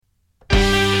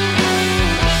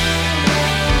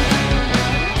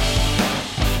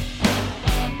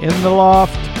In the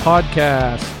Loft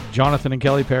podcast, Jonathan and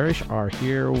Kelly Parish are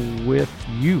here with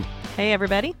you. Hey,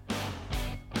 everybody.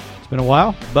 It's been a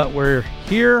while, but we're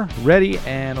here, ready,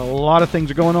 and a lot of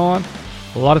things are going on,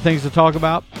 a lot of things to talk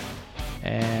about,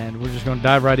 and we're just going to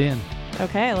dive right in.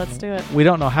 Okay, let's do it. We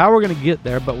don't know how we're going to get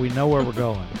there, but we know where we're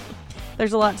going.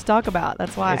 There's a lot to talk about.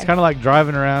 That's why. It's kind of like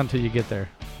driving around till you get there.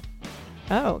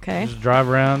 Oh, okay. Just drive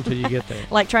around till you get there.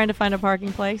 Like trying to find a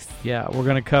parking place? Yeah, we're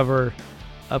going to cover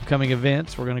upcoming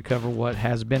events. We're going to cover what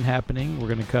has been happening. We're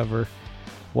going to cover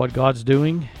what God's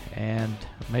doing and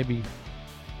maybe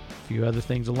a few other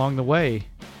things along the way.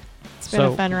 It's been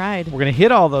a fun ride. We're going to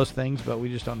hit all those things, but we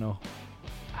just don't know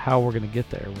how we're going to get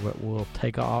there. We'll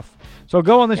take off. So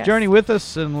go on this journey with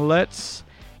us and let's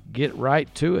get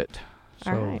right to it.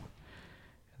 So all right.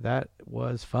 That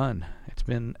was fun. It's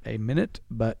been a minute,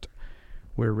 but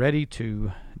we're ready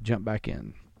to jump back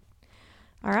in.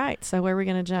 All right. So where are we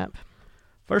going to jump?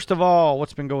 First of all,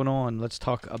 what's been going on? Let's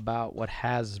talk about what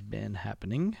has been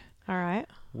happening. All right.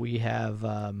 We have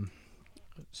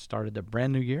started a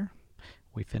brand new year.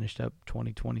 We finished up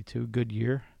 2022, good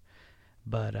year,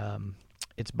 but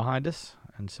it's behind us,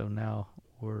 and so now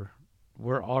we're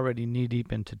already knee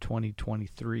deep into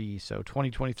 2023. So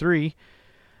 2023,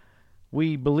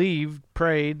 we believed,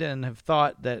 prayed, and have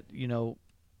thought that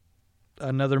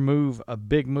another move, a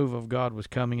big move of God was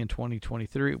coming in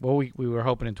 2023. Well, we were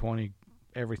hoping in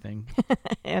everything.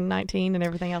 And 19 and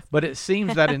everything else. But it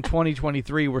seems that in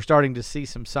 2023, we're starting to see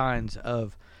some signs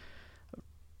of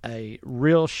a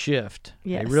real shift.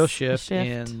 Yes, a real shift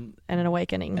and an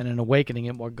awakening. And an awakening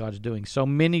in what God's doing. So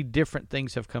many different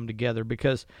things have come together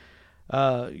because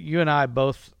you and I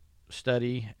both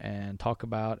study and talk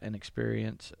about and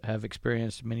have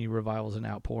experienced many revivals and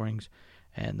outpourings.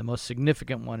 And the most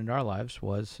significant one in our lives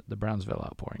was the Brownsville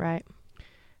outpouring. Right.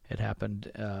 It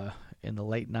happened in the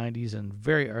late 90s and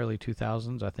very early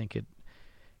 2000s. I think it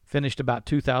finished about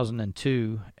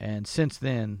 2002. And since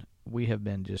then, we have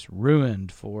been just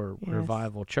ruined for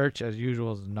revival. Church, as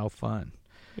usual, is no fun.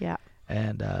 Yeah.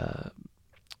 And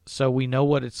so we know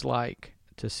what it's like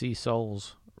to see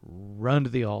souls run to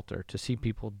the altar, to see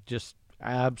people just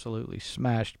absolutely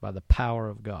smashed by the power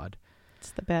of God.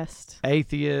 It's the best.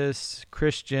 Atheists,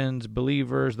 Christians,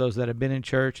 believers, those that have been in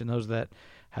church and those that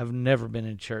have never been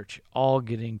in church, all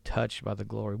getting touched by the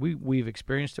glory. We've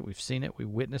experienced it. We've seen it. We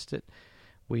witnessed it.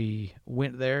 We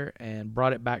went there and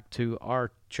brought it back to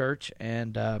our church,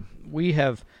 and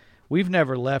we've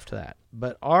never left that.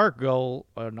 But our goal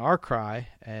and our cry,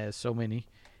 as so many,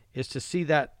 is to see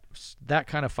that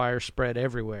kind of fire spread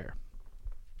everywhere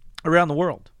around the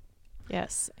world.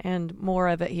 Yes, and more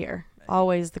of it here.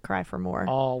 Always the cry for more.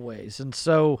 Always. And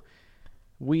so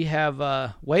we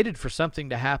have waited for something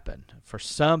to happen, for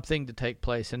something to take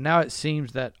place. And now it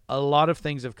seems that a lot of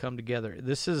things have come together.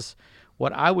 This is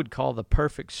what I would call the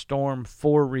perfect storm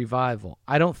for revival.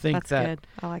 I don't think That's good.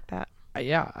 I like that.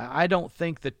 Yeah, I don't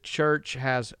think the church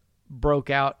has broke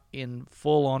out in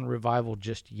full-on revival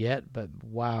just yet, but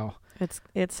wow.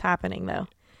 It's happening, though.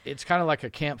 It's kind of like a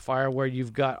campfire where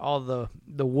you've got all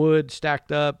the wood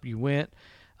stacked up. You went,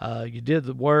 you did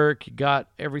the work, you got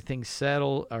everything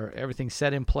settled or everything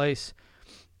set in place,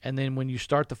 and then when you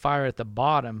start the fire at the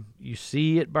bottom, you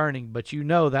see it burning, but you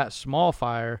know that small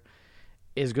fire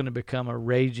is going to become a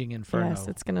raging inferno. Yes,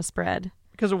 it's going to spread.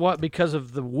 Because of what? Because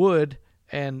of the wood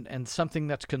and something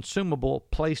that's consumable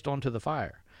placed onto the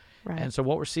fire. Right. And so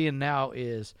what we're seeing now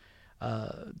is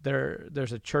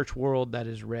there's a church world that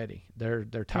is ready. They're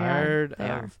tired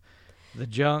of the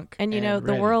junk. And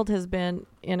the world has been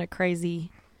in a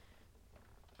crazy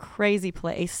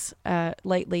place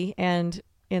lately and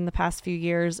in the past few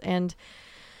years. And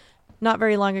not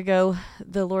very long ago,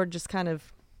 the Lord just kind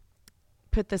of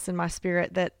put this in my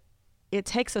spirit that it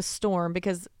takes a storm,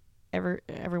 because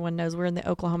everyone knows we're in the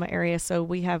Oklahoma area. So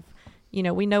we have,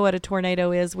 we know what a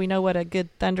tornado is. We know what a good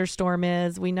thunderstorm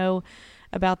is. We know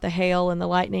about the hail and the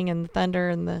lightning and the thunder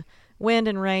and the wind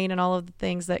and rain and all of the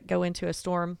things that go into a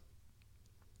storm.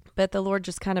 But the Lord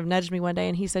just kind of nudged me one day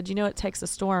and he said, it takes a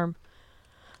storm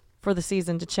for the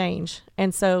season to change.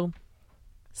 And so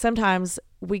sometimes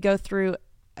we go through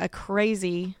a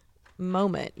crazy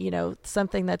moment,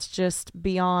 something that's just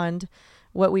beyond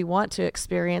what we want to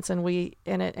experience,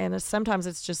 and sometimes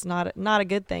it's just not a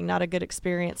good thing, not a good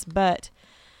experience. But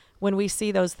when we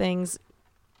see those things,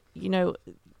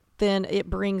 then it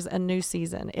brings a new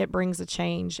season. It brings a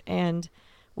change, and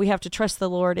we have to trust the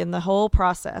Lord in the whole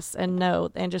process and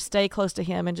just stay close to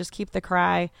him and just keep the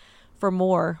cry for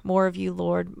more of you,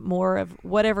 Lord, more of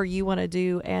whatever you want to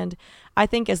do. And I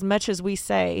think as much as we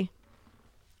say,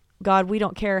 God, we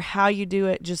don't care how you do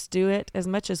it, just do it. As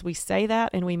much as we say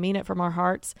that and we mean it from our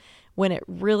hearts, when it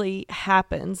really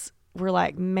happens, we're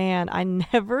like, man, I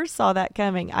never saw that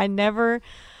coming. I never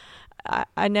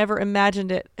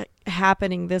imagined it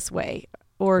happening this way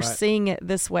or Right. seeing it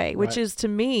this way, which Right. is to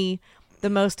me the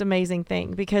most amazing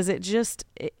thing, because it just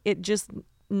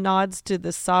nods to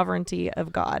the sovereignty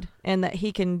of God, and that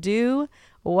he can do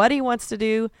what he wants to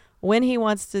do, when he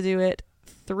wants to do it,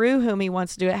 through whom he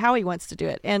wants to do it, how he wants to do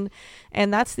it. And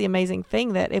that's the amazing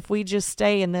thing, that if we just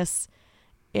stay in this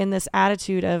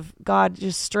attitude of, God,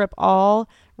 just strip all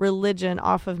religion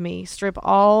off of me, strip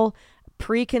all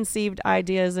preconceived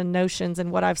ideas and notions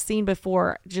and what I've seen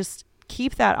before, just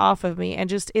keep that off of me. And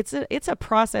just, it's a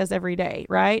process every day,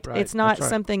 right? Right. It's not That's right.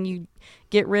 something you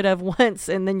get rid of once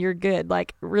and then you're good.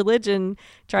 Like, religion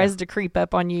tries to creep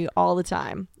up on you all the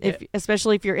time,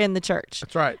 especially if you're in the church.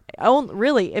 That's right.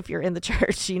 Really, if you're in the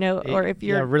church, or if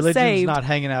you're religion's saved. not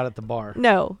hanging out at the bar.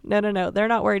 No. They're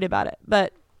not worried about it.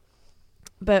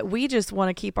 But we just want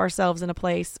to keep ourselves in a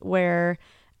place where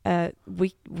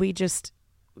we just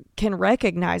can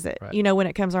recognize it, Right. When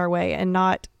it comes our way, and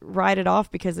not write it off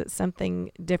because it's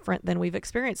something different than we've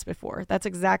experienced before. That's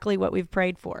exactly what we've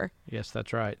prayed for. Yes,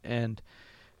 that's right. And,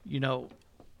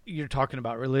 you're talking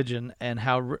about religion and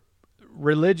how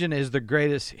religion is the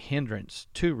greatest hindrance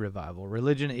to revival.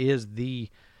 Religion is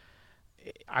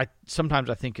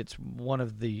sometimes I think it's one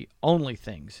of the only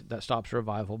things that stops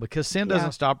revival, because sin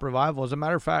doesn't stop revival. As a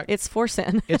matter of fact, It's for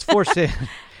sin. it's for sin.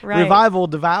 Right. Revival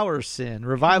devours sin.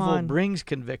 Revival on. brings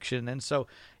conviction. And so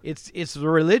it's the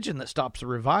religion that stops the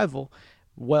revival.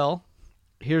 Well,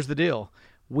 here's the deal.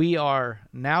 We are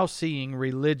now seeing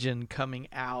religion coming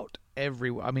out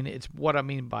everywhere. I mean, it's what I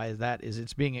mean by that is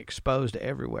it's being exposed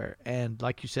everywhere. And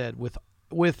like you said,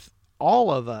 with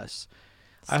all of us,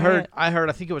 I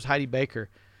think it was Heidi Baker,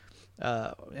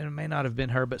 and it may not have been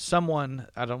her, but someone,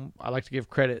 I like to give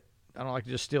credit. I don't like to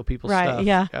just steal people's stuff. Right,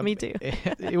 yeah, me too.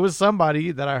 It was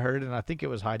somebody that I heard, and I think it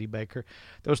was Heidi Baker,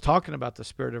 that was talking about the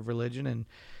spirit of religion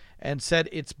and said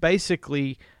it's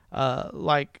basically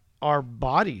like our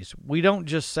bodies. We don't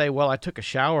just say, well, I took a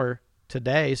shower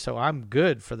today, so I'm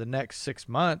good for the next 6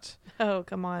 months. Oh,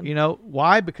 come on.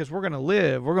 Why? Because we're going to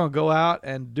live. We're going to go out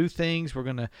and do things. We're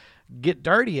going to get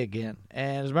dirty again.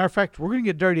 And as a matter of fact, we're going to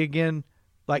get dirty again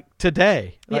like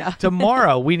today. Like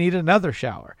tomorrow we need another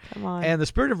shower. Come on. And the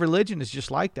spirit of religion is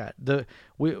just like that.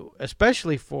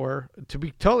 Especially to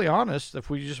be totally honest, if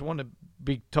we just want to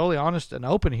be totally honest and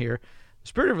open here, the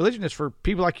spirit of religion is for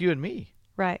people like you and me.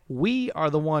 Right. We are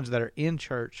the ones that are in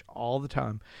church all the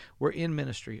time. We're in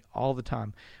ministry all the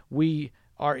time. We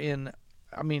are in,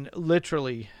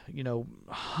 literally,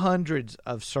 hundreds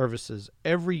of services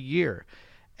every year.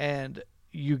 And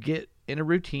you get in a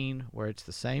routine where it's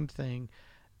the same thing,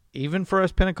 even for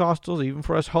us Pentecostals, even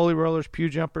for us holy rollers, pew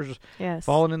jumpers,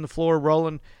 falling in the floor,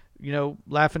 rolling,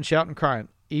 laughing, shouting, crying.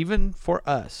 Even for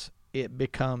us,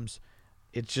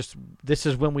 it's just, this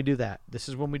is when we do that. This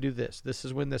is when we do this. This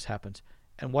is when this happens.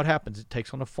 And what happens? It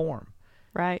takes on a form.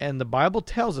 Right. And the Bible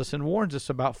tells us and warns us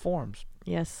about forms.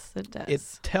 Yes, it does.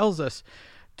 It tells us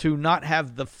to not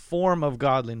have the form of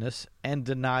godliness and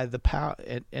deny the power.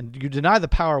 And you deny the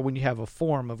power when you have a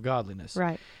form of godliness.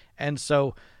 Right. And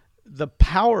so the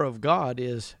power of God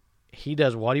is he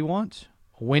does what he wants,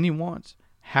 when he wants,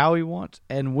 how he wants.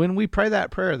 And when we pray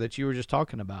that prayer that you were just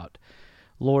talking about,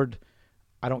 Lord,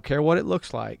 I don't care what it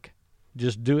looks like,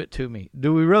 just do it to me.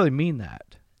 Do we really mean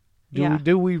that? Do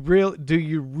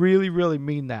you really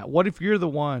mean that? What if you're the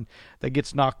one that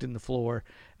gets knocked in the floor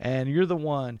and you're the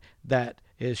one that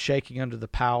is shaking under the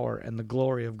power and the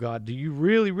glory of God? Do you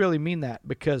really mean that?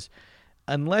 Because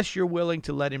unless you're willing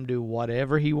to let him do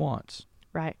whatever he wants,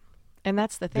 right. And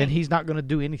that's the thing. then he's not going to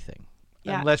do anything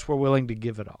unless we're willing to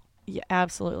give it all. Yeah,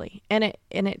 absolutely. And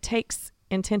it takes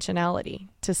intentionality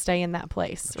to stay in that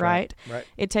place, That's right? Right.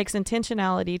 It takes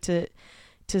intentionality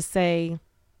to say,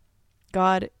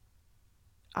 God,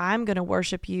 I'm going to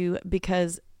worship you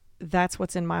because that's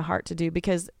what's in my heart to do.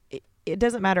 Because it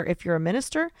doesn't matter if you're a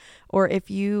minister or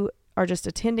if you are just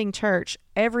attending church,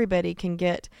 everybody can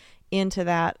get into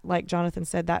that, like Jonathan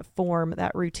said, that form,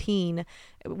 that routine.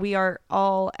 We are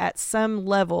all at some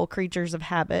level creatures of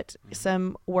habit,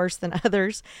 some worse than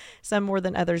others, some more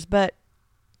than others. But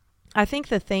I think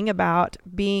the thing about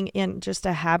being in just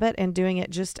a habit and doing it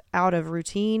just out of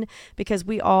routine, because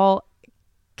we all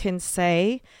can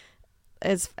say,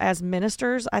 as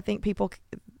ministers, I think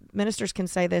ministers can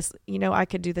say this, I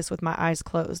could do this with my eyes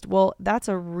closed. Well, that's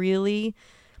a really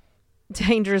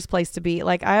dangerous place to be.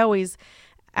 Like, I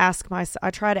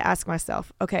try to ask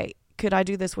myself, okay, could I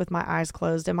do this with my eyes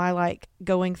closed? Am I like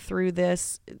going through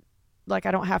this? Like,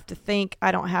 I don't have to think,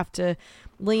 I don't have to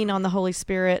lean on the Holy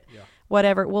Spirit. Yeah.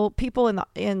 whatever. Well, people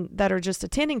in that are just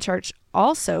attending church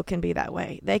also can be that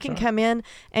way. They can come in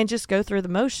and just go through the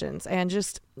motions and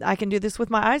just, I can do this with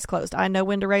my eyes closed. I know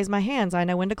when to raise my hands. I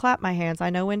know when to clap my hands. I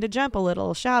know when to jump a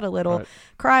little, shout a little,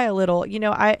 cry a little.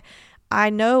 I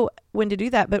know when to do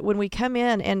that. But when we come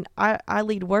in and I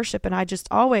lead worship, and I just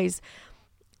always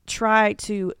try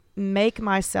to make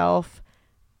myself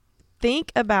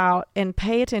think about and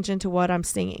pay attention to what I'm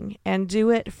singing and do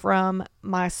it from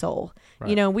my soul.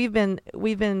 Right. Well,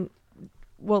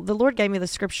 the Lord gave me the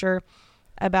scripture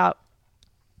about,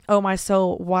 oh, my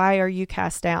soul, why are you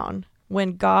cast down?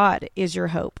 When God is your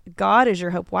hope. God is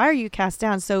your hope. Why are you cast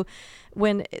down? So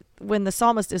when the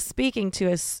psalmist is speaking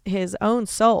to his own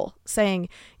soul, saying,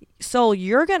 soul,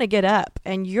 you're going to get up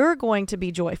and you're going to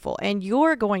be joyful and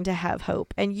you're going to have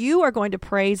hope and you are going to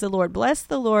praise the Lord. Bless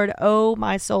the Lord, oh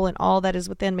my soul, and all that is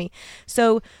within me.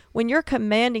 So when you're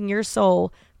commanding your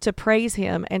soul to praise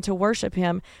him and to worship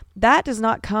him, that does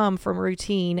not come from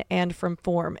routine and from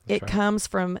form. It comes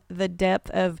from the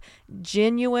depth of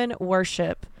genuine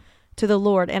worship to the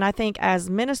Lord. And I think as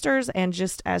ministers and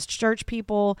just as church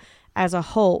people as a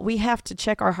whole, we have to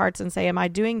check our hearts and say, am I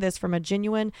doing this from a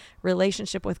genuine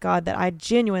relationship with God, that I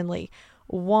genuinely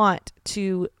want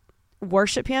to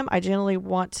worship him? I genuinely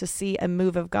want to see a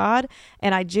move of God,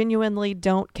 and I genuinely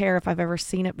don't care if I've ever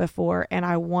seen it before, and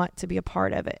I want to be a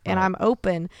part of it. Right. And I'm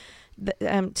open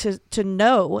to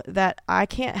know that I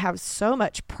can't have so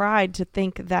much pride to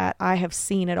think that I have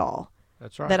seen it all.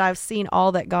 That's right. That I've seen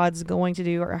all that God's going to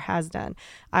do or has done.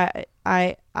 I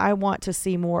want to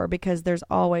see more, because there's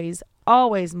always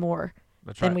more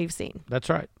than we've seen.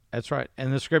 That's right. That's right.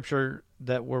 And the scripture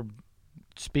that we're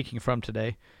speaking from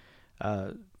today,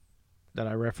 that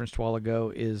I referenced a while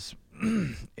ago, is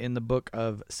in the book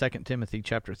of 2 Timothy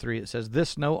chapter 3. It says,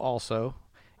 "This know also,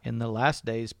 in the last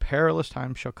days perilous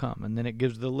times shall come." And then it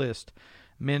gives the list.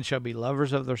 "Men shall be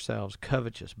lovers of themselves,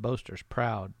 covetous, boasters,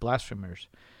 proud, blasphemers,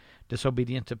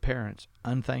 disobedient to parents,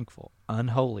 unthankful,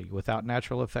 unholy, without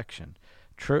natural affection,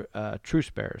 truce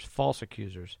bearers, false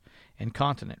accusers,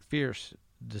 incontinent, fierce,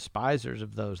 despisers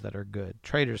of those that are good,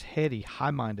 traitors, heady,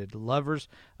 high-minded, lovers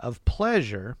of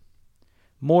pleasure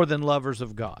more than lovers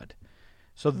of God."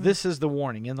 So this is the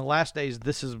warning. In the last days,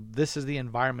 this is the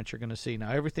environment you're going to see.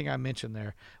 Now, everything I mentioned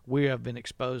there, we have been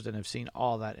exposed and have seen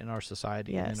all that in our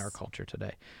society and in our culture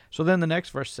today. So then the next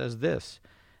verse says this.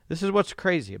 This is what's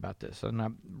crazy about this, and I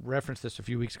referenced this a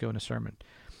few weeks ago in a sermon.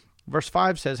 Verse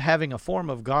 5 says, "having a form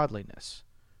of godliness."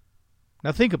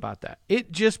 Now think about that.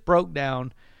 It just broke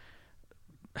down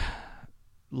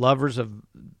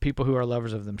people who are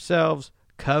lovers of themselves,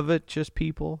 covetous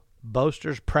people,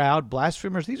 boasters, proud,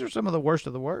 blasphemers. These are some of the worst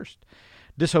of the worst.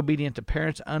 Disobedient to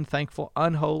parents, unthankful,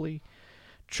 unholy,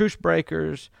 truce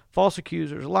breakers, false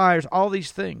accusers, liars, all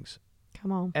these things.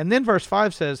 Come on. And then verse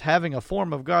 5 says, "having a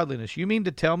form of godliness." You mean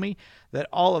to tell me that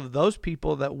all of those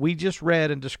people that we just read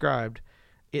and described,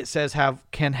 it says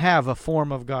can have a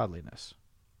form of godliness?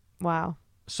 Wow.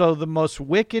 So the most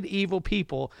wicked, evil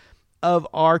people of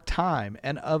our time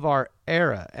and of our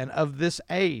era and of this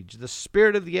age, the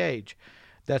spirit of the age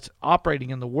that's operating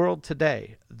in the world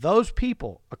today, those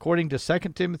people, according to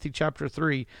 2 Timothy chapter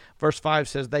 3, verse 5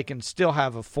 says they can still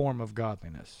have a form of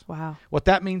godliness. Wow. What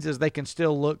that means is they can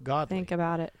still look godly. Think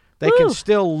about it. They can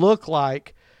still look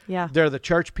like they're the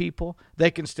church people. They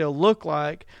can still look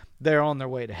like they're on their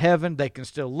way to heaven. They can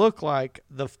still look like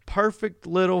the perfect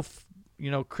little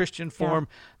Christian form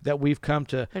that we've come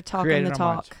to create in our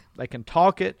minds. They can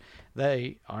talk it.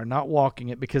 They are not walking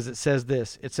it, because it says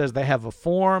this. It says they can have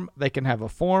a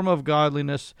form of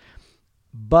godliness,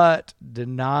 but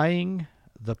denying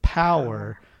the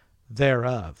power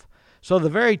thereof. So the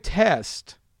very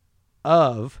test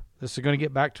of, this is going to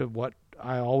get back to what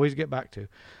I always get back to,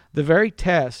 the very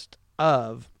test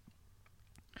of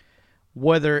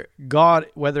whether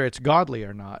it's godly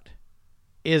or not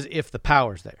is if the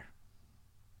power's there.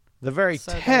 The very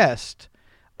test,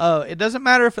 it doesn't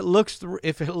matter if it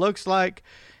looks like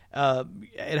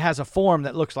it has a form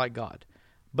that looks like God,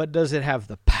 but does it have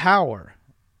the power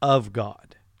of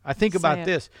God? I think about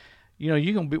this.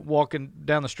 You can be walking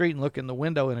down the street and look in the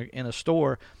window in a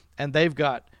store, and they've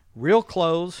got real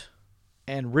clothes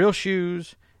and real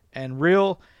shoes and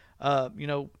real,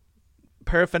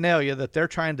 paraphernalia that they're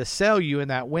trying to sell you in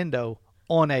that window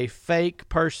on a fake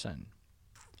person.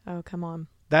 Oh, come on.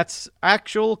 That's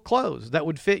actual clothes that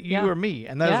would fit you or me.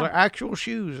 And those are actual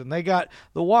shoes. And they got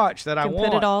the watch that I want.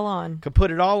 Could put it all on. Could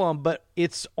put it all on. But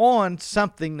it's on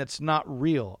something that's not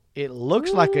real. It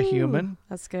looks like a human.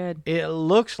 That's good. It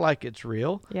looks like it's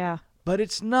real. Yeah. but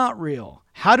it's not real.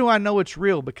 How do I know it's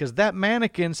real? Because that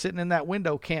mannequin sitting in that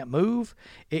window can't move,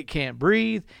 it can't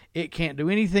breathe, it can't do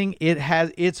anything.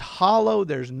 It's hollow.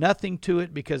 There's nothing to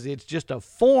it because it's just a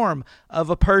form of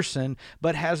a person,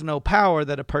 but has no power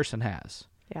that a person has.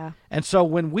 Yeah. And so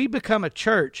when we become a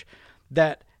church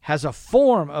that has a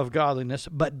form of godliness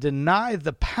but deny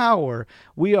the power,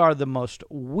 we are the most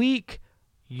weak,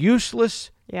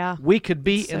 useless we could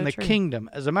be in the kingdom.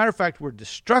 As a matter of fact, we're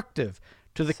destructive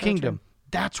to the kingdom. True.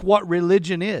 That's what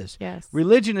religion is. Yes.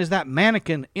 Religion is that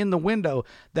mannequin in the window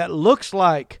that looks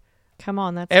like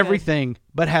that's everything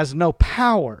but has no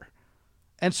power.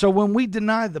 And so when we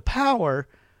deny the power,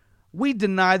 we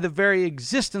deny the very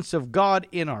existence of God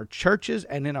in our churches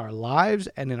and in our lives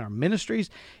and in our ministries.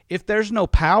 If there's no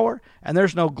power and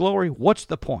there's no glory, what's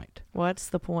the point? What's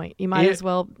the point? You might as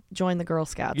well join the Girl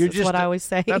Scouts. That's what I always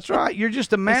say. That's right. You're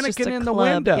just a mannequin in the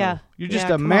window. Yeah. You're just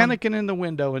a mannequin in the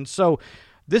window. And so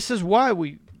this is why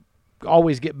we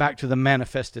always get back to the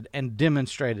manifested and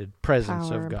demonstrated presence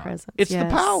of God. It's the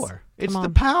power. It's the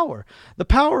power. The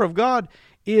power of God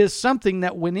is something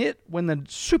that when the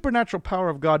supernatural power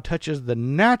of God touches the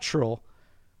natural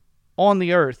on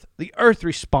the earth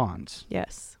responds.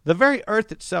 Yes. The very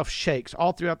earth itself shakes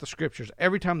all throughout the scriptures.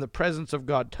 Every time the presence of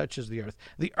God touches the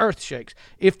earth shakes.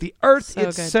 If the earth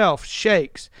itself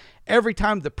shakes, every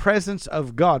time the presence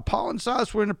of God, Paul and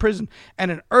Silas were in a prison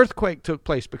and an earthquake took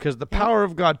place because the power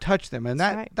of God touched them. And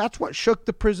that's what shook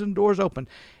the prison doors open.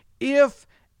 If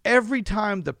every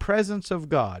time the presence of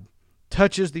God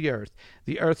touches the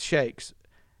earth shakes,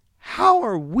 how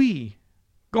are we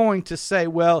going to say,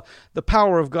 well, the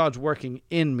power of God's working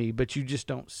in me, but you just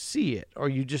don't see it or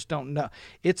you just don't know?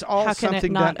 It's all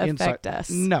something done inside. Us?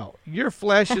 No, your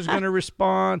flesh is going to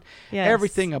respond. Yes.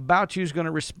 Everything about you is going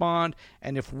to respond.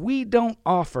 And if we don't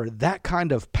offer that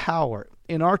kind of power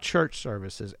in our church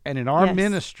services and in our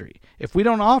ministry, if we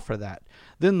don't offer that,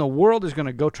 then the world is going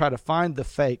to go try to find the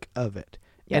fake of it.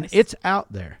 Yes. And it's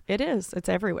out there. It is. It's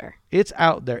everywhere. It's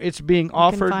out there. It's being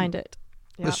offered. You can find it.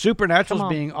 Yep. The supernatural is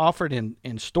being offered in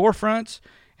storefronts,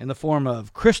 in the form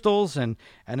of crystals and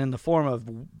in the form of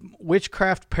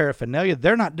witchcraft paraphernalia.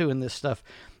 They're not doing this stuff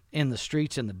in the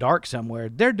streets in the dark somewhere.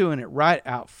 They're doing it right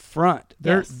out front.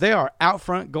 They are out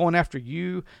front going after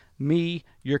you, me,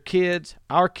 your kids,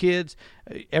 our kids,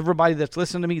 everybody that's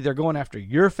listening to me. They're going after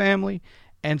your family.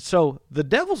 And so the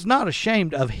devil's not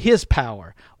ashamed of his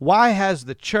power. Why has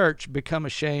the church become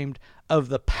ashamed of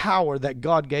the power that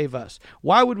God gave us?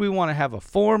 Why would we want to have a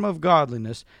form of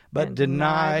godliness but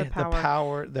deny the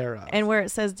power thereof? And where it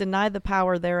says deny the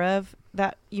power thereof,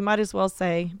 that you might as well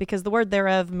say, because the word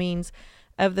thereof means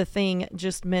of the thing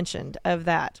just mentioned, of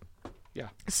that. Yeah.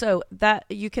 So that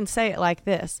you can say it like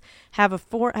this: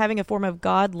 having a form of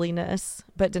godliness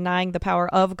but denying the power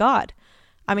of God.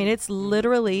 I mean, it's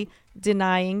literally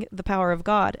denying the power of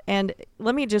God. And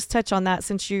let me just touch on that,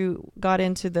 since you got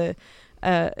into the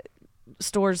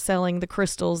stores selling the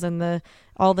crystals and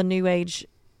all the new age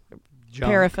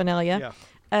paraphernalia.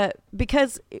 Yeah.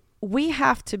 Because we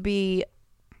have to be,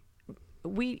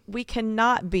 we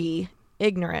cannot be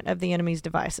ignorant of the enemy's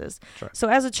devices. Right. So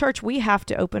as a church, we have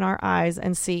to open our eyes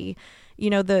and see,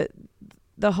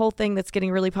 the whole thing that's getting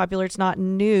really popular. It's not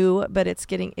new, but it's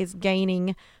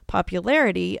gaining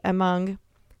popularity among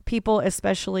people,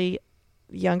 especially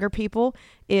younger people,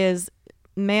 is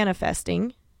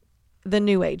manifesting the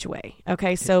new age way.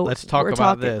 Okay, so let's talk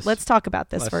about this. Let's talk about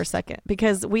this for a second,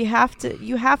 because you have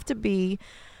to be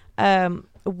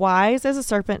wise as a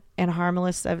serpent and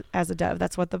harmless as a dove.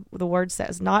 That's what the word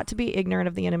says, not to be ignorant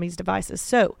of the enemy's devices.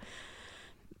 So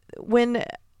when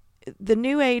the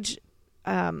new age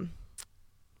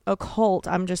occult,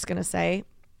 I'm just going to say,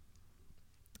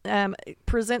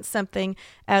 presents something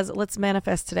as, let's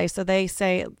manifest today. So they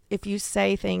say, if you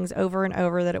say things over and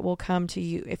over, that it will come to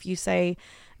you. If you say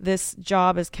this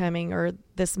job is coming, or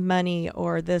this money,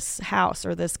 or this house,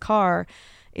 or this car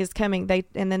is coming,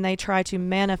 and then they try to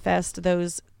manifest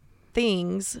those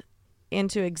things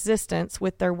into existence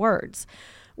with their words.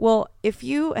 Well, if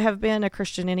you have been a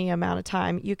Christian any amount of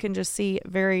time, you can just see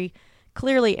very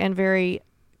clearly and very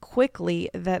quickly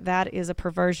that is a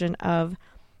perversion of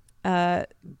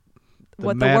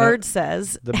what the word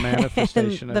says. The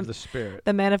manifestation of the Spirit.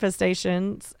 The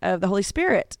manifestations of the Holy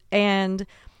Spirit. And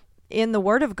in the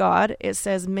Word of God, it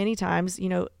says many times,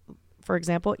 for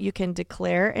example, you can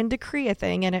declare and decree a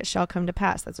thing and it shall come to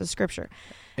pass. That's a scripture.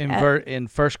 In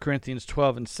 1 Corinthians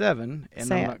 12:7,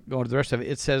 and I'm not going to the rest of it,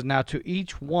 it says, now to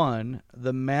each one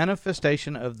the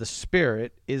manifestation of the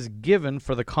Spirit is given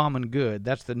for the common good.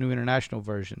 That's the New International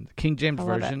Version. The King James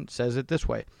Version says it this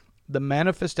way: the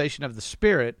manifestation of the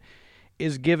Spirit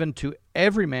is given to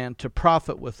every man to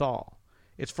profit withal.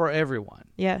 It's for everyone.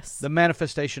 Yes. The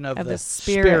manifestation of the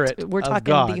Spirit. We're talking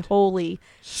God. the Holy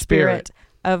Spirit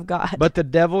of God. But the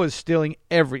devil is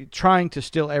trying to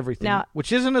steal everything, now,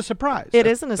 which isn't a surprise. It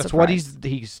isn't a surprise. That's what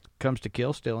he comes to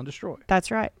kill, steal, and destroy.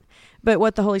 That's right. But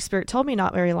what the Holy Spirit told me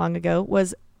not very long ago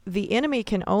was the enemy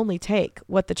can only take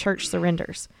what the church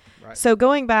surrenders. Right. So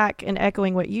going back and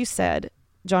echoing what you said,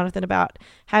 Jonathan, about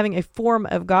having a form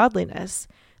of godliness,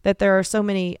 that there are so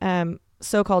many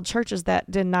so-called churches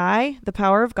that deny the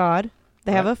power of God.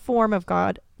 They have a form of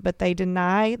God, but they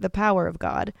deny the power of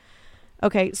God.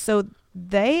 Okay, so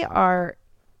they are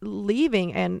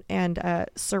leaving and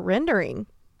surrendering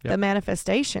the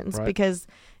manifestations because,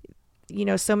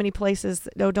 so many places,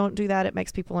 don't do that. It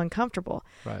makes people uncomfortable.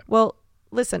 Right. Well,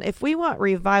 listen, if we want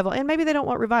revival, and maybe they don't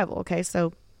want revival, okay,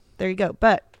 so there you go.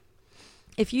 But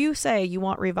if you say you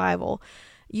want revival,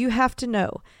 you have to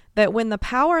know that when the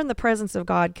power and the presence of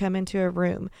God come into a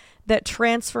room, that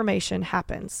transformation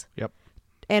happens. Yep.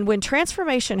 And when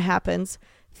transformation happens,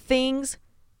 things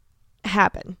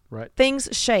happen. Right. Things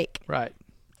shake. Right.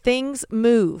 Things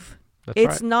move.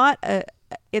 That's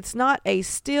It's not a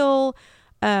still,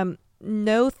 nothing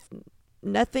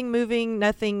moving,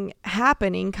 nothing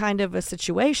happening kind of a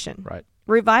situation. Right.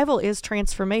 Revival is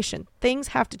transformation. Things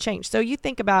have to change. So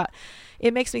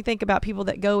it makes me think about people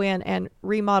that go in and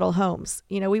remodel homes.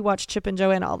 We watch Chip and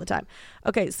Joanna all the time.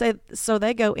 Okay, so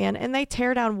they go in and they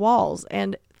tear down walls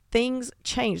and things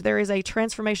change. There is a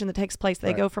transformation that takes place.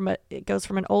 It goes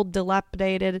from an old,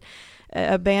 dilapidated,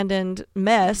 abandoned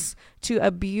mess to a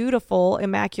beautiful,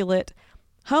 immaculate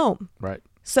home. Right.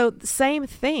 So the same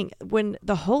thing, when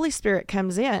the Holy Spirit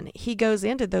comes in, he goes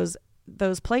into those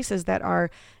places that are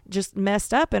just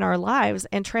messed up in our lives,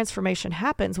 and transformation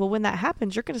happens. Well, when that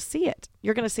happens, you're going to see it.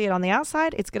 You're going to see it on the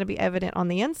outside. It's going to be evident on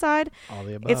the inside. All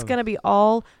the above. It's going to be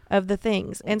all of the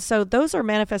things. And so those are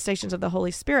manifestations of the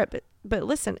Holy Spirit. But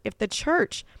listen, if the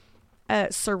church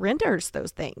surrenders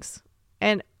those things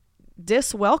and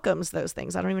diswelcomes those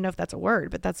things, I don't even know if that's a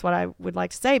word, but that's what I would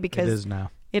like to say, because it is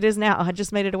now. It is now. I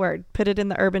just made it a word. Put it in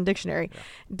the Urban Dictionary. Yeah.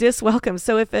 Diswelcome.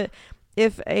 So if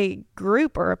a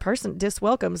group or a person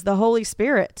diswelcomes the Holy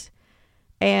Spirit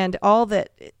and all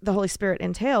that the Holy Spirit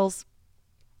entails,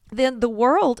 then the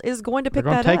world is going to pick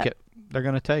that up. They're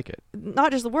going to take it.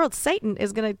 Not just the world. Satan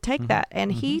is going to take that,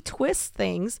 and he twists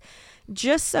things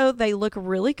just so they look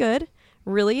really good,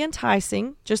 really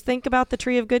enticing. Just think about the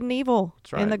tree of good and evil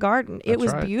in the garden. It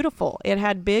was beautiful. It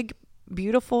had big,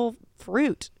 beautiful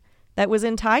fruit that was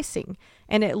enticing,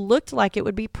 and it looked like it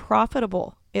would be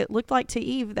profitable. It looked like to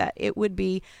Eve that it would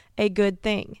be a good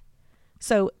thing.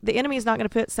 So the enemy is not going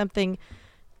to put something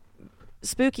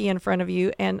spooky in front of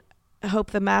you and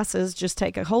hope the masses just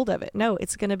take a hold of it. No,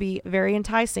 it's going to be very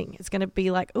enticing. It's going to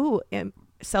be like, ooh,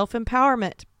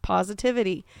 self-empowerment,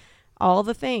 positivity, all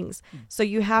the things. So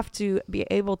you have to be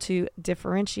able to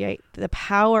differentiate the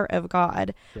power of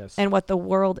God and what the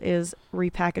world is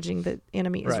repackaging. The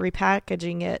enemy is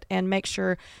repackaging it, and make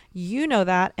sure you know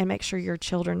that, and make sure your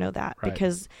children know that,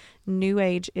 because New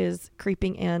Age is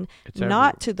creeping in,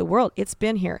 not to the world. It's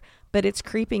been here, but it's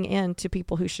creeping in to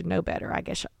people who should know better, I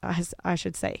guess I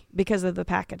should say, because of the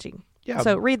packaging. Yeah.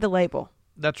 So read the label.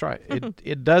 That's right.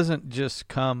 It doesn't just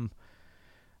come,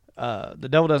 the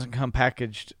devil doesn't come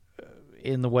packaged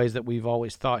in the ways that we've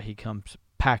always thought he comes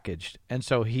packaged. And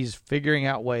so he's figuring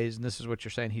out ways, and this is what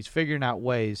you're saying, he's figuring out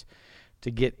ways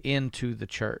to get into the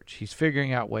church. He's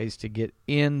figuring out ways to get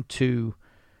into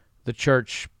the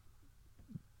church,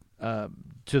 to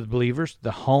the believers,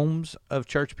 the homes of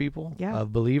church people,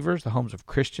 of believers, the homes of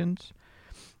Christians.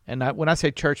 And when I say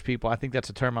church people, I think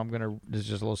that's a term this is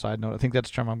just a little side note, I think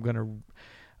that's a term I'm going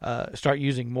to start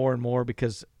using more and more,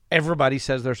 because everybody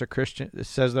says they're a Christian.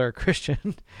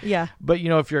 Yeah. But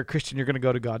if you're a Christian, you're going to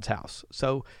go to God's house.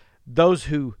 So those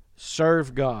who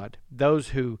serve God, those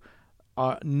who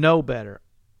know better,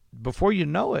 before you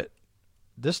know it,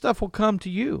 this stuff will come to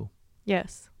you.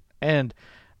 Yes. And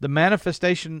the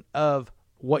manifestation of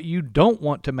what you don't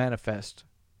want to manifest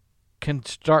can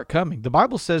start coming. The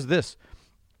Bible says this.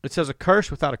 It says a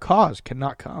curse without a cause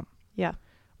cannot come. Yeah.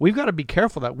 We've got to be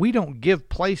careful that we don't give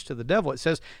place to the devil. It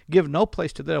says, give no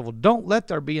place to the devil. Don't let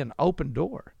there be an open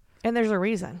door. And there's a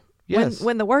reason. Yes.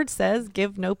 When the word says,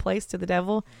 give no place to the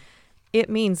devil,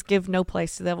 it means give no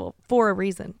place to the devil for a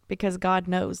reason, because God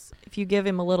knows if you give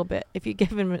him a little bit, if you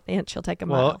give him an inch, he'll take a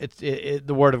mile. Well,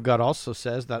 the word of God also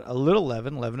says that a little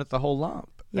leaven leaveneth the whole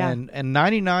lump. Yeah. And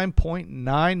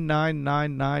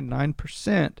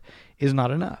 99.99999% is not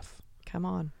enough. Come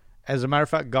on. As a matter of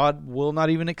fact, God will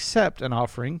not even accept an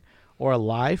offering or a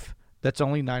life that's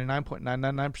only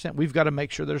 99.999%. We've got to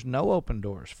make sure there's no open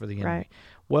doors for the enemy. Right.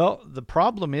 Well, the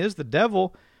problem is the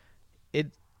devil,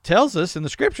 it tells us in the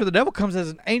scripture, the devil comes as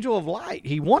an angel of light.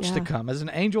 He wants to come as an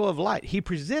angel of light. He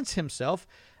presents himself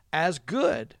as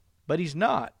good, but he's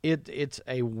not. It's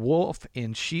a wolf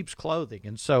in sheep's clothing.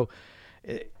 And so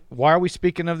why are we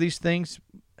speaking of these things?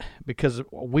 Because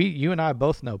you and I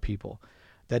both know people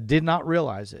that did not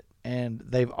realize it, and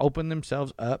they've opened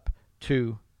themselves up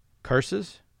to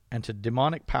curses and to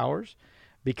demonic powers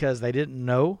because they didn't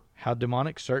know how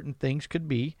demonic certain things could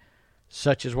be,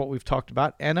 such as what we've talked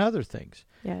about and other things.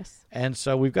 Yes. And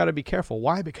so we've got to be careful.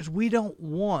 Why? Because we don't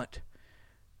want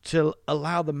to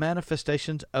allow the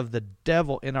manifestations of the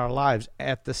devil in our lives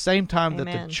at the same time that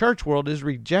the church world is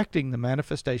rejecting the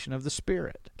manifestation of the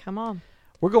Spirit. Come on.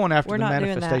 We're going after the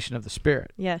manifestation of the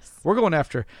Spirit. Yes. We're going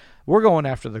after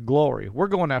the glory. We're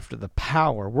going after the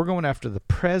power. We're going after the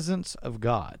presence of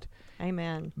God.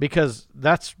 Amen. Because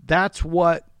that's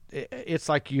what it's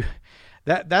like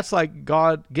that's like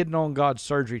God getting on God's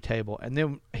surgery table, and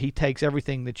then he takes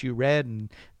everything that you read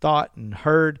and thought and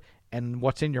heard and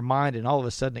what's in your mind, and all of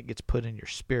a sudden it gets put in your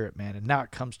spirit, man, and now it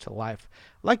comes to life.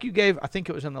 Like you gave, I think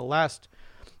it was in the last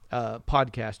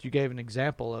podcast, you gave an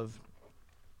example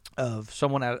of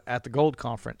someone at the Gold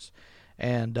Conference,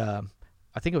 and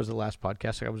I think it was the last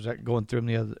podcast. I was going through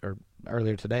them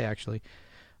earlier today, actually.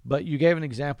 But you gave an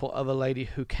example of a lady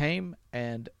who came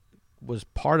and was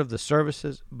part of the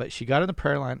services, but she got in the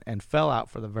prayer line and fell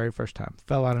out for the very first time.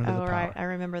 Fell out under the power. Oh, right. I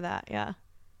remember that, yeah.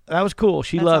 That was cool.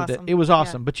 She loved awesome. It. It was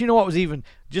awesome. Yeah. But you know what was even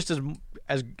just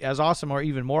as awesome or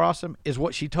even more awesome is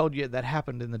what she told you that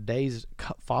happened in the days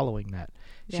following that.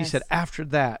 She said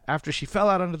after she fell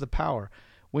out under the power,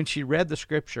 when she read the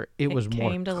scripture, it was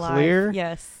more clear. Life.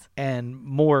 Yes. And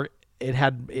more,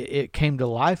 it came to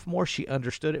life more. She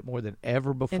understood it more than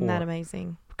ever before. Isn't that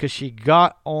amazing? Because she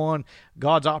got on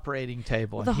God's operating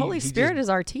table. Well, the Holy Spirit is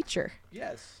our teacher.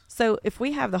 Yes. So if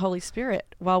we have the Holy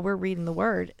Spirit while we're reading the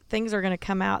Word, things are going to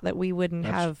come out that we wouldn't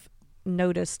have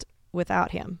noticed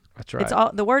without Him. That's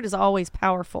right. The Word is always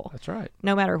powerful. That's right.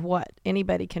 No matter what.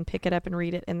 Anybody can pick it up and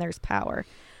read it, and there's power.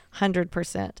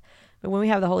 100%. But when we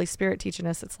have the Holy Spirit teaching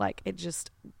us, it's like it just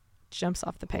jumps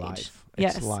off the page. Life.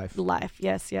 Yes. It's life. Life.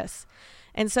 Yes, yes.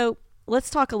 And so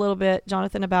let's talk a little bit,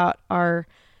 Jonathan, about our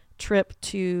trip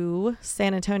to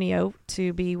San Antonio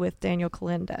to be with Daniel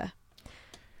Kalinda,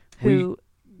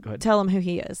 tell him who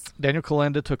he is. Daniel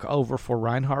Kalinda took over for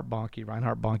Reinhard Bonnke.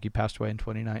 Reinhard Bonnke passed away in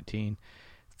 2019,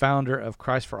 founder of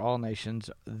Christ for All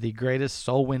Nations, the greatest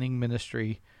soul-winning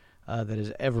ministry that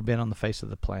has ever been on the face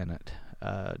of the planet.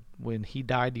 When he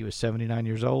died, he was 79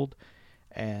 years old,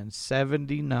 and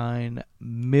 79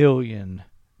 million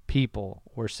people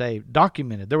were saved,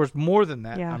 documented. There was more than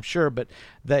that, I'm sure, but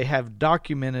they have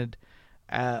documented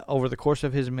over the course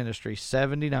of his ministry,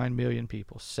 79 million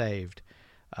people saved.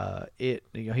 He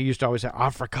used to always say,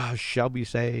 "Africa shall be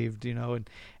saved,"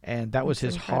 and that was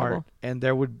his heart. And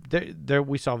there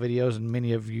we saw videos, and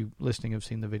many of you listening have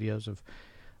seen the videos of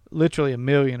literally 1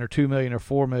 million or 2 million or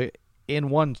 4 million in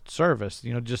one service.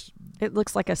 Just it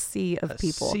looks like a sea of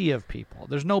people. A sea of people.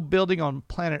 There's no building on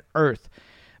planet Earth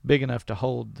big enough to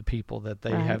hold the people that they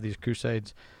have these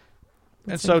crusades.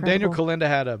 That's and so incredible. Daniel Kalinda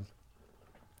had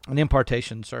an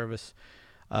impartation service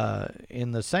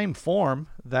in the same form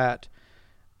that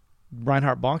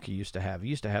Reinhard Bonnke used to have. He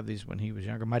used to have these when he was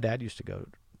younger. My dad used to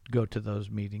go to those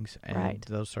meetings and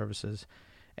those services.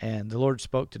 And the Lord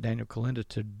spoke to Daniel Kalinda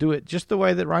to do it just the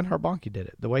way that Reinhard Bonnke did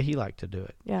it, the way he liked to do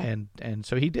it. Yeah. And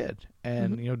so he did.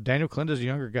 And, Daniel Kalinda's a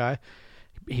younger guy.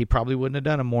 He probably wouldn't have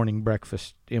done a morning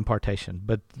breakfast impartation,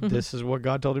 but this is what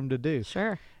God told him to do.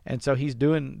 Sure. And so he's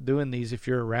doing these. If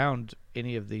you're around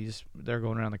any of these, they're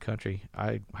going around the country.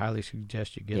 I highly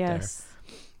suggest you get there.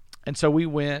 And so we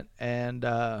went, and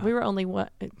we were only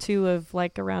two of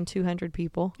like around 200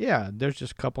 people. Yeah, there's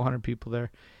just a couple hundred people there,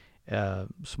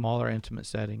 smaller, intimate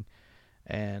setting,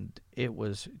 and it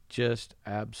was just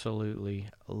absolutely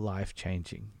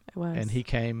life-changing. It was. And he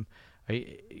came.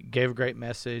 He gave a great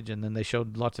message, and then they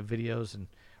showed lots of videos and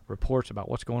reports about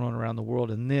what's going on around the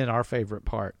world. And then our favorite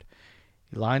part,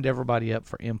 he lined everybody up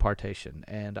for impartation,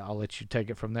 and I'll let you take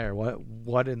it from there.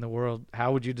 What in the world?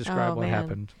 How would you describe what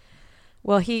happened?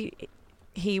 Well,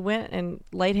 he went and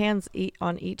laid hands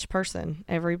on each person,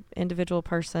 every individual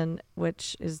person,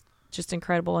 which is just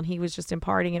incredible. And he was just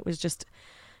imparting. It was just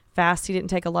fast. He didn't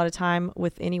take a lot of time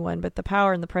with anyone, but the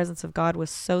power and the presence of God was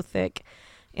so thick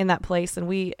in that place. And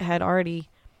we had already,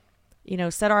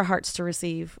 set our hearts to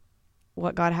receive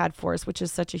what God had for us, which is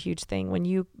such a huge thing. When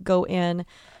you go in,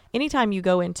 anytime you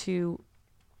go into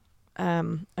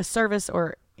a service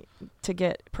or to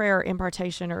get prayer,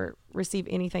 impartation, or receive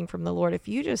anything from the Lord, if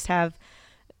you just have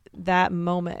that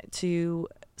moment to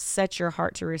set your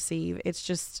heart to receive, it's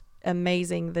just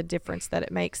amazing the difference that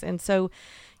it makes. And so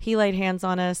he laid hands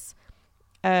on us.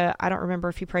 I don't remember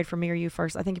if he prayed for me or you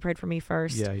first. I think he prayed for me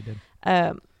first. Yeah, he did.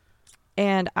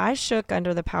 And I shook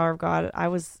under the power of God. I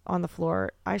was on the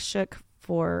floor. I shook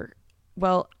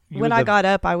when I got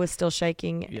up, I was still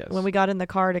shaking. Yes. When we got in the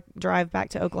car to drive back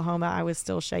to Oklahoma, I was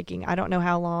still shaking. I don't know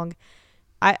how long.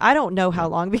 I don't know how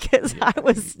long because I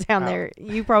was down there.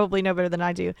 You probably know better than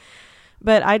I do.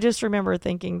 But I just remember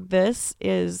thinking, this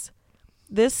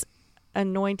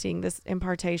anointing, this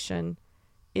impartation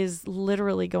is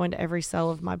literally going to every cell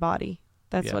of my body.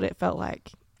 That's what it felt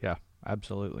like. Yeah,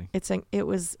 absolutely. It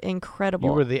was incredible.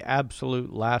 You were the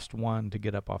absolute last one to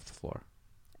get up off the floor.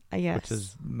 Yes. Which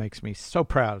makes me so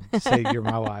proud to say you're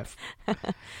my wife.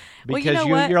 Because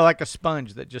well, you're like a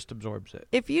sponge that just absorbs it.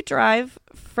 If you drive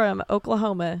from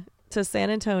Oklahoma to San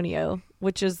Antonio,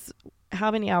 which is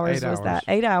how many hours was that?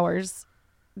 8 hours.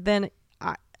 Then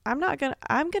I'm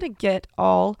gonna get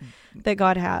all that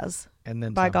God has. And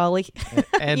then by golly.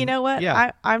 And you know what?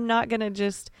 Yeah. I'm not gonna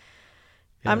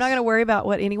I'm not gonna worry about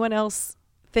what anyone else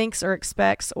thinks or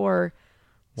expects or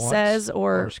says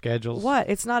or schedules. What?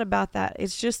 It's not about that.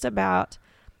 It's just about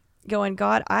going,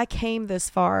 God, I came this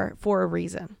far for a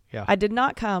reason. Yeah. I did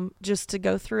not come just to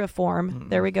go through a form. Mm-mm.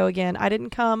 There we go again. I didn't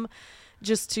come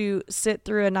just to sit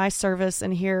through a nice service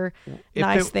and hear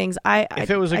nice things. If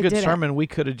it was a good sermon, we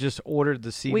could have just ordered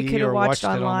the CD. We could have or watched it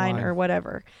online or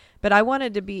whatever. But I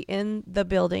wanted to be in the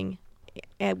building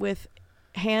and with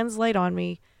hands laid on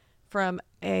me from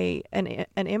an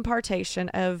impartation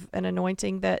of an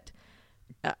anointing that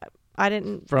I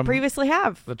didn't previously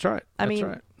have. That's right. I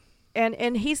mean,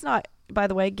 and he's not, by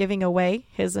the way, giving away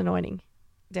his anointing.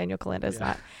 Daniel Kalenda is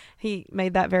not. He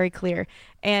made that very clear.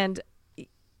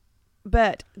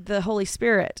 But the Holy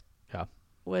Spirit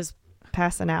was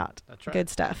passing out good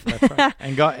stuff. That's right.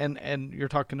 And God, and you're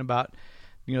talking about,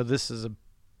 this is a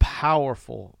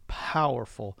powerful,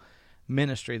 powerful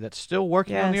ministry that's still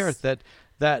working on the earth.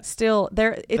 That still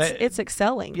there, it's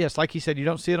excelling. Yes, like you said, you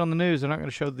don't see it on the news. They're not going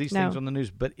to show these things on the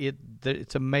news, but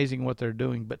it's amazing what they're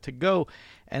doing. But to go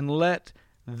and let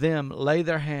him lay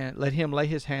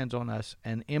his hands on us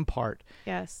and impart.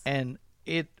 Yes. And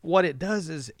what it does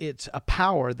is it's a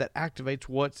power that activates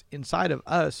what's inside of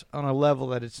us on a level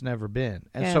that it's never been.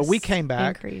 And so we came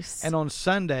back, and on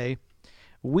Sunday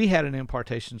we had an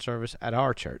impartation service at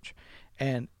our church,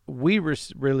 and we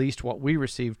released what we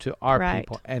received to our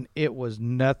people, and it was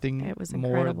nothing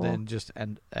more than just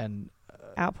an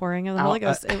outpouring of the Holy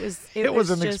Ghost. It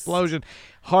was an explosion,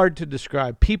 hard to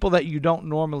describe. People that you don't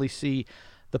normally see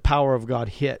the power of God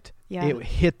hit. Yeah. It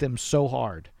hit them so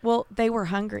hard. Well, they were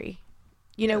hungry.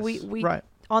 We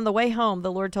on the way home,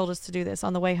 the Lord told us to do this.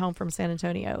 On the way home from San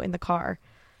Antonio in the car,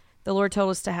 the Lord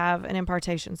told us to have an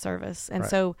impartation service, and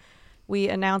so we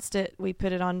announced it. We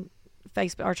put it on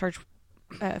Facebook, our church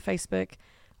Facebook,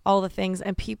 all the things,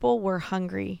 and people were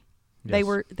hungry.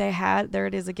 Yes. They had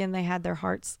their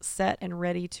hearts set and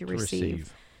ready to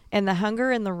receive. And the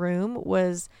hunger in the room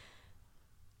was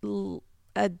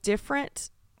a different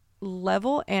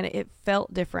level, and it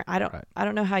felt different. I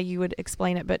don't know how you would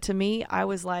explain it, but to me, I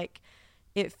was like,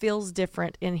 it feels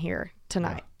different in here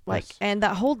tonight. And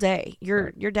that whole day,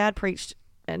 your dad preached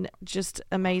an just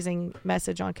amazing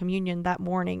message on communion that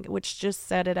morning, which just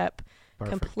set it up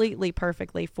completely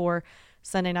perfectly for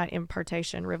Sunday night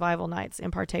impartation, revival nights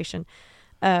impartation.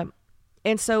 And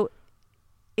so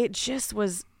it's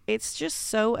just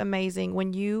so amazing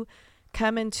when you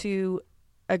come into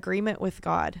agreement with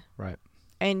God. Right.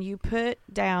 And you put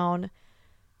down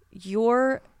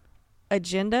your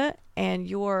agenda and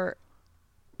your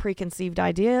preconceived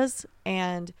ideas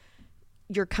and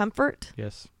your comfort.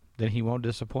 Yes. Then he won't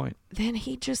disappoint. Then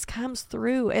he just comes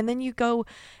through, and then you go,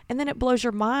 and then it blows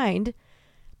your mind.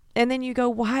 And then you go,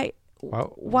 why'd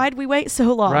we wait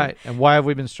so long? Right. And why have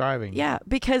we been striving? Yeah,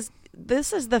 because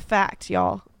this is the fact,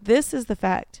 y'all. This is the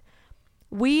fact.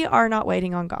 We are not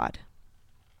waiting on God.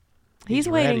 He's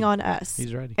waiting on us.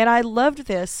 He's ready. And I loved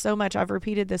this so much. I've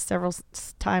repeated this several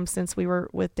times since we were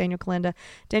with Daniel Kalenda.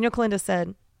 Daniel Kalenda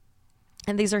said,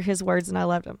 and these are his words, and I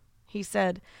loved them. He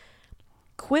said,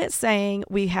 quit saying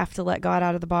we have to let God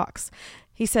out of the box.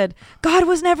 He said, God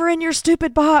was never in your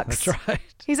stupid box. That's right.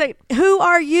 He's like, who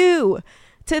are you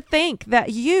to think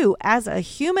that you as a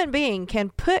human being can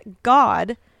put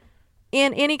God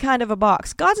in any kind of a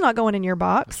box? God's not going in your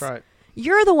box. That's right.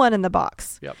 You're the one in the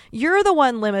box. Yep. You're the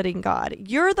one limiting God.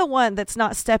 You're the one that's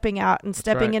not stepping out and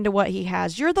stepping into what he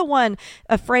has. You're the one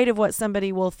afraid of what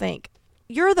somebody will think.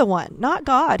 You're the one, not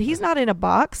God. He's not in a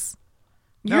box.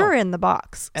 No. You're in the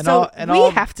box. And so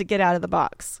we have to get out of the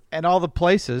box. And all the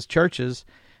places, churches,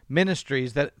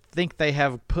 ministries that think they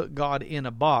have put God in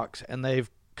a box and they've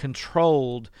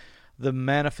controlled the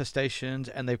manifestations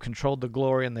and they've controlled the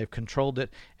glory and they've controlled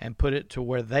it and put it to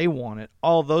where they want it.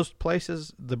 All those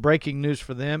places, the breaking news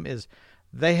for them is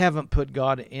they haven't put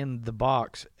God in the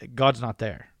box. God's not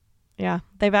there. Yeah,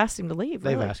 they've asked him to leave.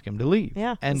 They've asked him to leave.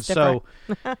 Yeah, and so,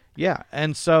 yeah,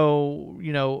 and so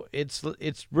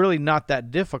it's really not that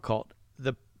difficult.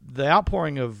 The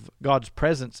outpouring of God's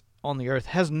presence on the earth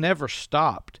has never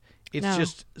stopped. It's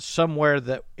just somewhere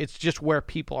that it's just where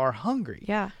people are hungry.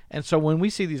 Yeah, and so when we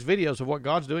see these videos of what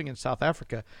God's doing in South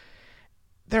Africa,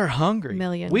 they're hungry.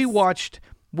 Millions. We watched.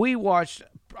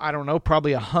 I don't know,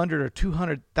 probably 100 or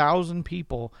 200,000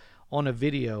 people on a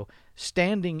video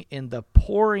standing in the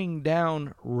pouring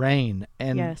down rain.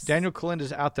 And Daniel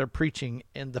Kalinda's out there preaching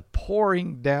in the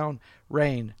pouring down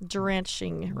rain.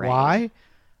 Drenching rain. Why?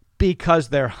 Because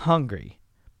they're hungry.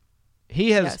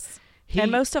 He has... And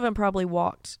most of them probably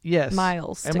walked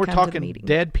miles and to we're come to the talking meeting.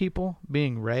 Dead people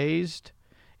being raised.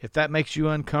 If that makes you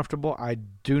uncomfortable, I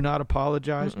do not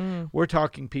apologize. We're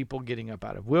talking people getting up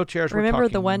out of wheelchairs. Remember we're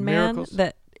talking the one miracles. man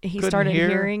that he started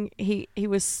hearing? He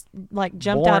was like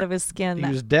jumped out of his skin. He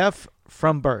was deaf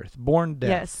from birth, born deaf.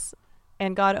 Yes,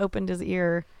 and God opened his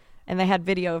ear, and they had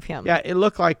video of him. Yeah, it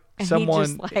looked like and someone.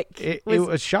 He just, like, it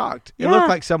was shocked. Yeah. It looked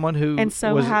like someone who and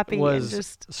so was happy was and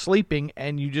just sleeping,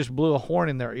 and you just blew a horn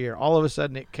in their ear. All of a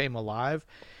sudden, it came alive.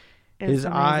 His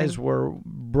amazing. eyes were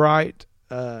bright,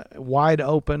 wide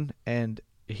open, and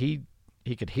he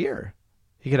could hear.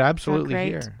 He could absolutely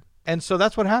hear. And so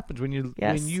that's what happens when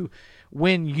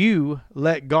you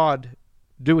let God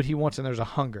do what he wants, and there's a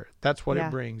hunger. That's what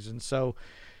it brings. And so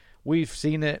we've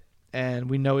seen it, and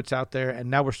we know it's out there, and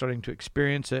now we're starting to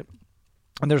experience it.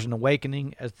 And there's an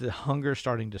awakening as the hunger is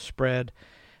starting to spread,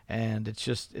 and it's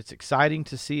exciting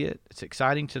to see it. It's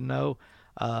exciting to know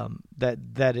that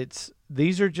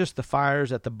these are just the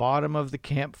fires at the bottom of the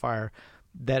campfire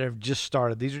that have just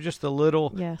started. These are just the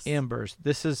little embers.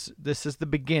 This is the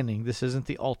beginning. This isn't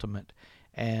the ultimate,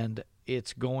 and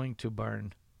it's going to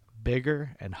burn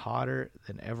bigger and hotter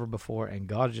than ever before. And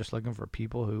God is just looking for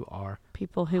people who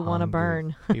want to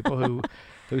burn. People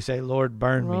who say, "Lord,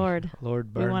 burn me. Lord, burn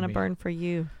me. We want to burn for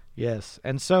you." Yes,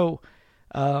 and so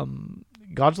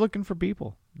God's looking for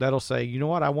people that'll say, "You know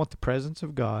what? I want the presence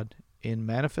of God in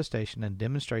manifestation and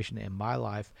demonstration in my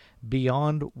life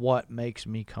beyond what makes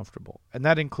me comfortable." And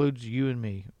that includes you and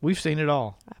me. We've seen it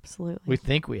all. Absolutely. We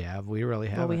think we have. We really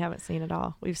haven't. Well, we haven't seen it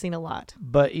all. We've seen a lot.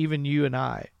 But even you and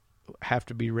I have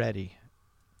to be ready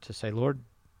to say, "Lord,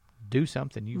 do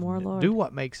something. Lord. Do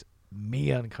what makes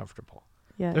me uncomfortable."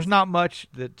 Yes. There's not much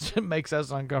that makes us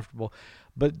uncomfortable,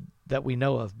 but that we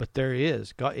know of. But there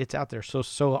is. God, it's out there.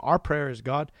 So our prayer is,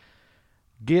 God,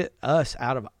 get us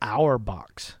out of our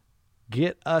box.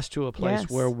 Get us to a place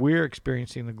where we're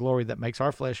experiencing the glory that makes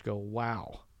our flesh go,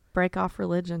 wow. Break off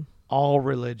religion. All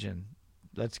religion.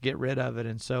 Let's get rid of it.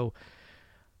 And so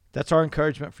that's our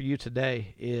encouragement for you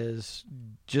today, is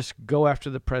just go after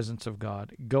the presence of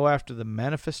God. Go after the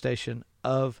manifestation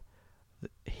of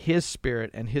his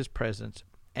Spirit and his presence,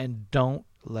 and don't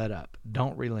let up.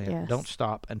 Don't relent. Yes. Don't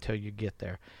stop until you get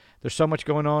there. There's so much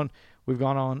going on. We've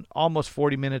gone on almost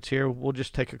 40 minutes here. We'll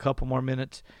just take a couple more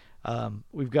minutes.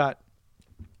 We've got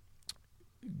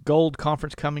Gold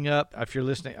Conference coming up. If you're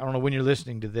listening, I don't know when you're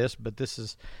listening to this, but this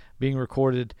is being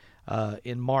recorded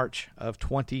in March of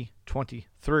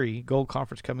 2023. Gold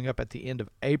Conference coming up at the end of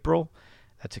April.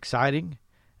 That's exciting.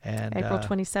 And April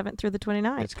 27th through the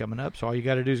 29th. It's coming up. So all you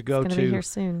got to do is go to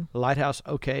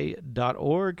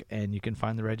lighthouseok.org, and you can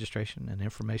find the registration and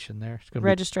information there.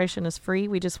 Registration is free.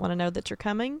 We just want to know that you're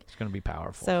coming. It's going to be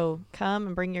powerful. So come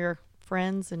and bring your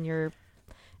friends and your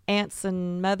aunts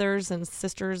and mothers and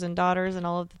sisters and daughters and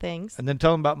all of the things. And then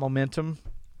tell them about Momentum.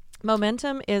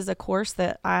 Momentum is a course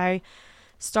that I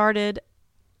started,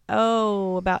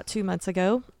 about 2 months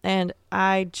ago. And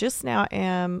I just now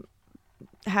am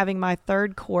having my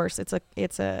third course.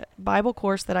 It's a Bible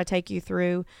course that I take you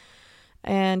through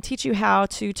and teach you how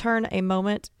to turn a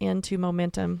moment into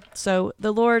momentum. So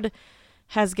the Lord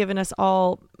has given us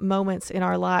all moments in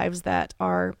our lives that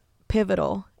are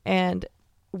pivotal, and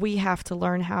we have to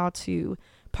learn how to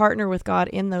partner with God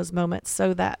in those moments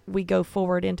so that we go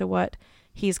forward into what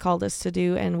he's called us to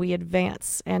do, and we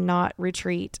advance and not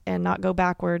retreat and not go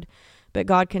backward, but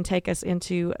God can take us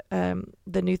into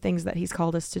the new things that he's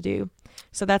called us to do.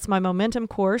 So that's my Momentum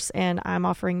course, and I'm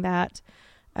offering that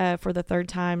for the third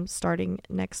time starting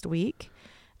next week.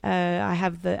 I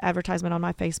have the advertisement on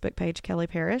my Facebook page, Kelly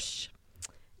Parish.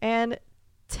 And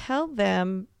tell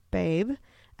them, babe,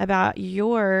 about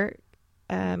your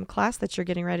class that you're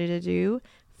getting ready to do,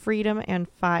 Freedom and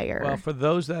Fire. Well, for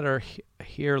those that are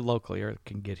here locally or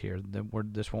can get here,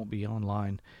 this won't be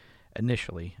online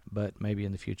initially, but maybe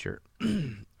in the future.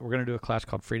 We're going to do a class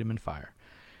called Freedom and Fire.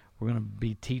 We're going to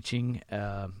be teaching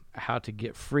how to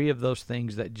get free of those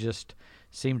things that just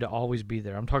seem to always be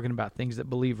there. I'm talking about things that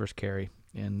believers carry,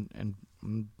 and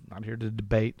I'm not here to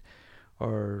debate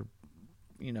or,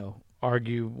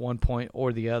 argue one point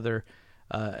or the other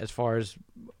as far as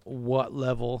what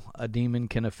level a demon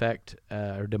can affect,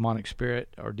 or demonic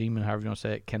spirit or demon, however you want to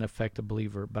say it, can affect a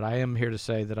believer. But I am here to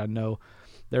say that I know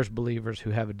there's believers who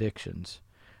have addictions.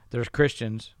 There's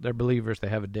Christians, they're believers, they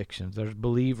have addictions. There's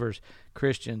believers,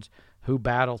 Christians, who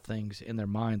battle things in their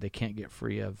mind they can't get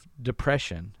free of.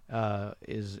 Depression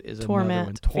is another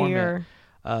one. Torment,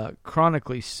 fear.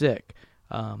 Chronically sick,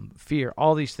 fear,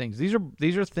 all these things. These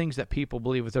are things that people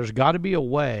believe. But there's got to be a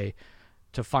way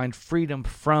to find freedom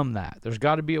from that. There's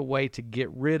got to be a way to get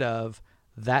rid of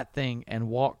that thing and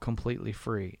walk completely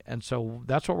free. And so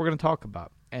that's what we're going to talk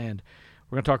about. And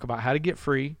we're going to talk about how to get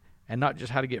free. And not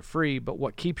just how to get free, but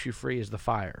what keeps you free is the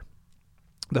fire.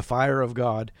 The fire of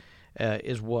God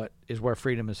is where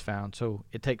freedom is found. So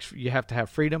you have to have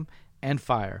freedom and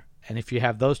fire. And if you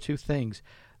have those two things,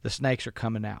 the snakes are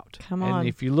coming out. Come on. And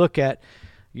if you look at,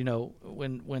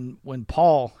 when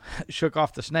Paul shook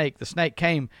off the snake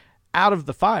came out of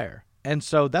the fire. And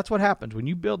so that's what happens. When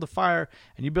you build the fire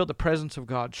and you build the presence of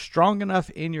God strong enough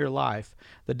in your life,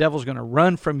 the devil's going to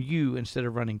run from you instead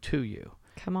of running to you.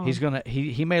 Come on.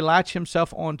 He may latch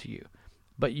himself onto you,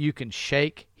 but you can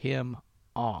shake him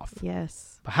off.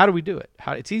 Yes. But how do we do it?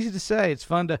 It's easy to say. It's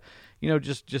fun to,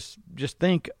 just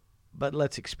think, but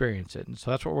let's experience it. And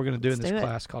so that's what we're going to do in this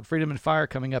class called Freedom and Fire,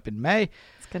 coming up in May.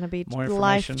 It's going to be more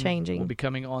information life-changing. will be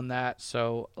coming on that.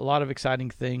 So a lot of exciting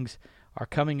things are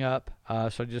coming up.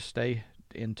 So just stay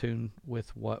in tune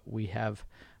with what we have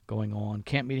going on.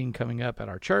 Camp meeting coming up at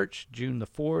our church, June the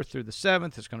 4th through the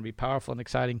 7th. It's going to be powerful and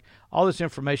exciting. All this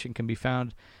information can be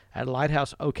found at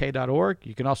lighthouseok.org.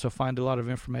 You can also find a lot of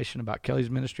information about Kelly's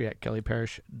ministry at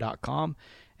kellyparish.com.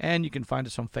 And you can find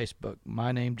us on Facebook.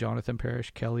 My name, Jonathan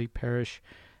Parish. Kelly Parish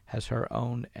has her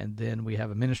own. And then we have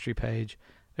a ministry page.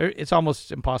 It's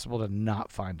almost impossible to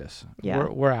not find us. Yeah.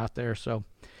 We're out there. So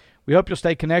we hope you'll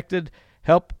stay connected.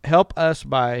 Help us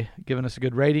by giving us a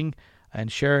good rating and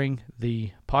sharing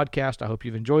the podcast. I hope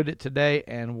you've enjoyed it today,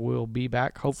 and we'll be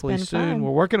back hopefully soon. Fun.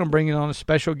 We're working on bringing on a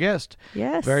special guest.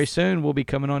 Yes. Very soon we'll be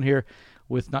coming on here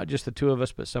with not just the two of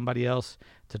us, but somebody else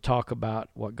to talk about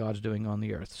what God's doing on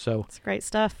the earth. So it's great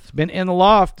stuff. It's been in the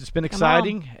loft. It's been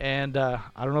exciting, and I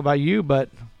don't know about you, but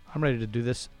I'm ready to do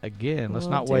this again. Let's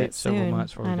not wait several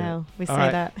months for I know. We say All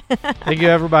right. that. Thank you,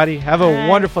 everybody. Have a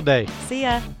wonderful day. See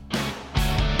ya.